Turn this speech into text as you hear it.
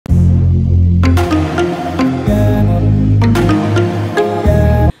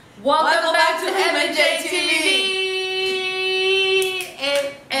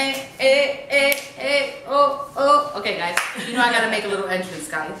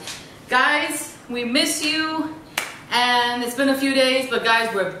Guys, we miss you. And it's been a few days, but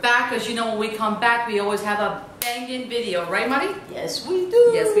guys, we're back. As you know, when we come back, we always have a banging video. Right, Marty? Yes, we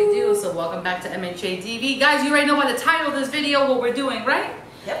do. Yes, we do. So welcome back to MHA TV. Guys, you already know by the title of this video what we're doing, right?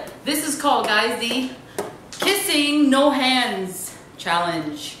 Yep. This is called, guys, the Kissing No Hands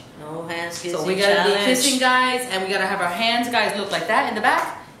Challenge. No hands kissing So we gotta challenge. be kissing, guys, and we gotta have our hands, guys, look like that in the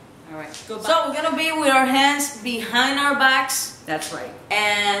back. All right, go back. So we're gonna be with our hands behind our backs. That's right.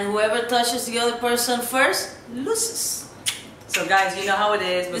 And whoever touches the other person first loses. So guys, you know how it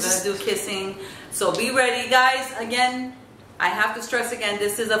is. We're gonna do kissing. So be ready, guys. Again, I have to stress again,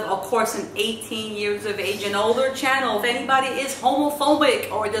 this is of course an 18 years of age and older channel. If anybody is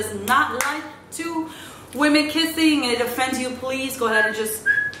homophobic or does not like to women kissing and it offends you, please go ahead and just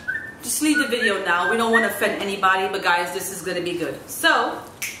leave the video now. We don't want to offend anybody, but guys, this is gonna be good. So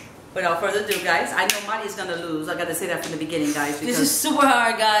without further ado, guys, I know Marty's gonna lose. I gotta say that from the beginning, guys. This is super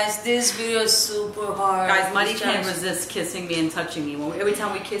hard, guys. This video is super hard. Guys, Marty can't resist kissing me and touching me. Every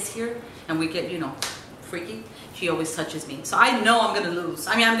time we kiss here and we get, you know, freaky, she always touches me. So I know I'm gonna lose.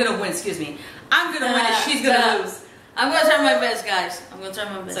 I mean, I'm gonna win, excuse me. I'm gonna win and she's gonna lose. I'm gonna try my best, guys. I'm gonna try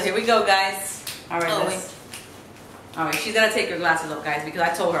my best. So here we go, guys. All right, all right, she's gonna take her glasses off, guys, because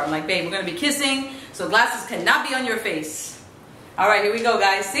I told her, I'm like, babe, we're gonna be kissing, so glasses cannot be on your face. All right, here we go,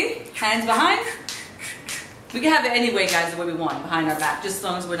 guys. See? Hands behind. We can have it any way, guys, the way we want, behind our back, just as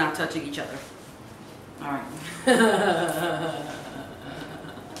long as we're not touching each other. All right.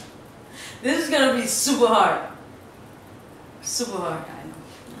 This is gonna be super hard. Super hard. I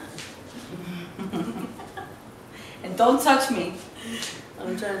know. And don't touch me.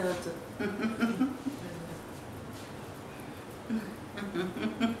 I'm trying not to.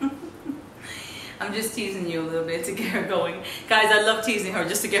 I'm just teasing you a little bit to get her going. Guys, I love teasing her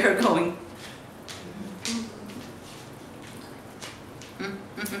just to get her going.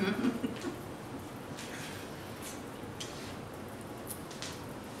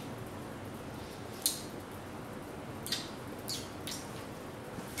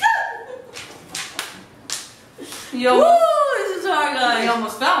 Yo, woo, this is hard, guys. You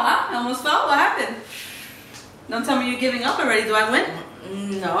almost fell, huh? You almost fell? What happened? Don't tell me you're giving up already. Do I win?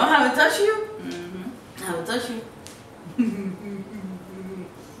 No, I haven't touched you. I haven't touched you.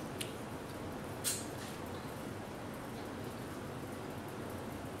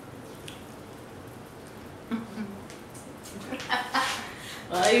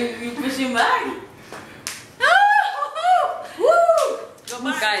 Why are you pushing back? Woo!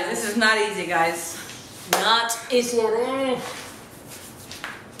 Guys, this is not easy, guys. Not easy at all.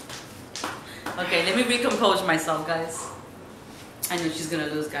 Okay, let me recompose myself, guys. I know she's gonna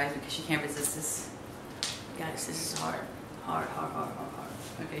lose, guys, because she can't resist this. Guys, this is hard. Hard.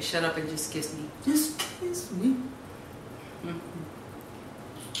 Okay, shut up and just kiss me. Just kiss me.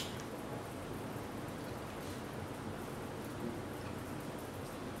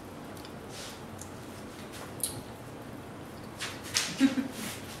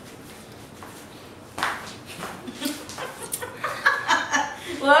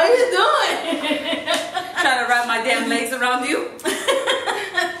 What are you doing? Trying to wrap my damn legs around you.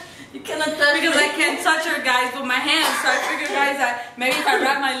 You cannot touch Because me. I can't touch her, guys, with my hands. So I figured, guys, that maybe if I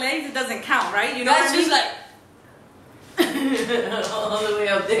wrap my legs, it doesn't count, right? You know what I mean? Just like all the way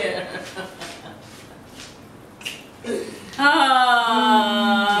up there.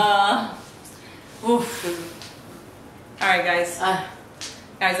 Oof. All right, guys.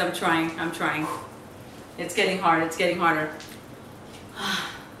 Guys, I'm trying. It's getting hard. It's getting harder.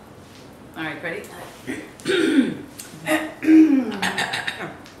 All right, ready? You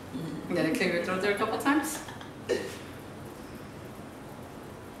gotta clear your throat there a couple times.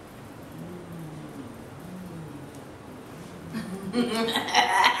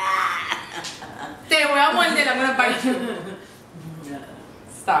 Stay away. I'm one day. I'm gonna bite you.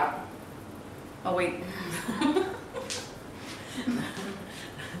 Stop. Oh wait.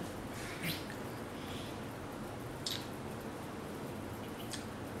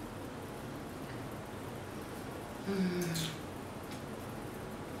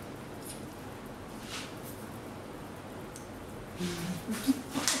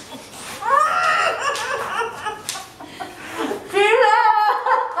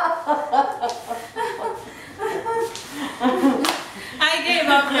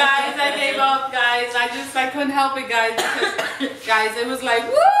 I couldn't help it, guys, because guys, it was like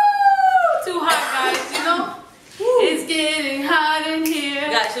woo, too hot, guys. You know, it's getting hot in here.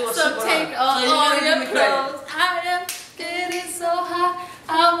 Guys, it was so super take hot. off all your clothes. I am getting so hot.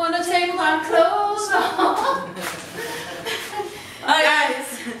 I wanna take my clothes off.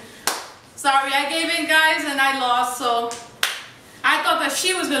 Guys, sorry, I gave in, guys, and I lost. So I thought that that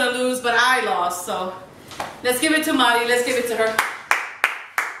she was gonna lose, but I lost. So let's give it to Mari. Let's give it to her.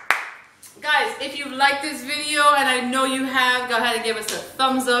 Guys, if you like this video, and I know you have, go ahead and give us a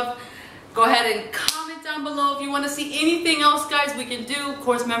thumbs up. Go ahead and comment down below if you want to see anything else, guys, we can do. Of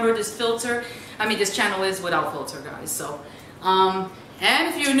course, remember this filter. I mean, this channel is without filter, guys. So, and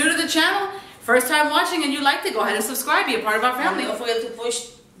if you're new to the channel, first time watching, and you like to, go ahead and subscribe, be a part of our family. And don't forget to push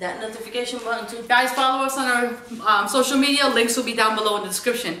that notification button too. Guys, follow us on our social media. Links will be down below in the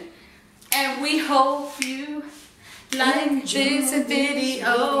description. And we hope you like this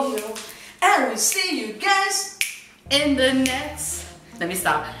video. And we'll see you guys in the next. Let me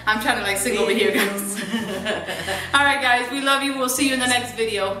stop. I'm trying to like sing over here, guys. Alright, guys. We love you. We'll see you in the next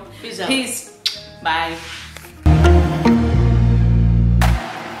video. Peace out. Peace. Bye.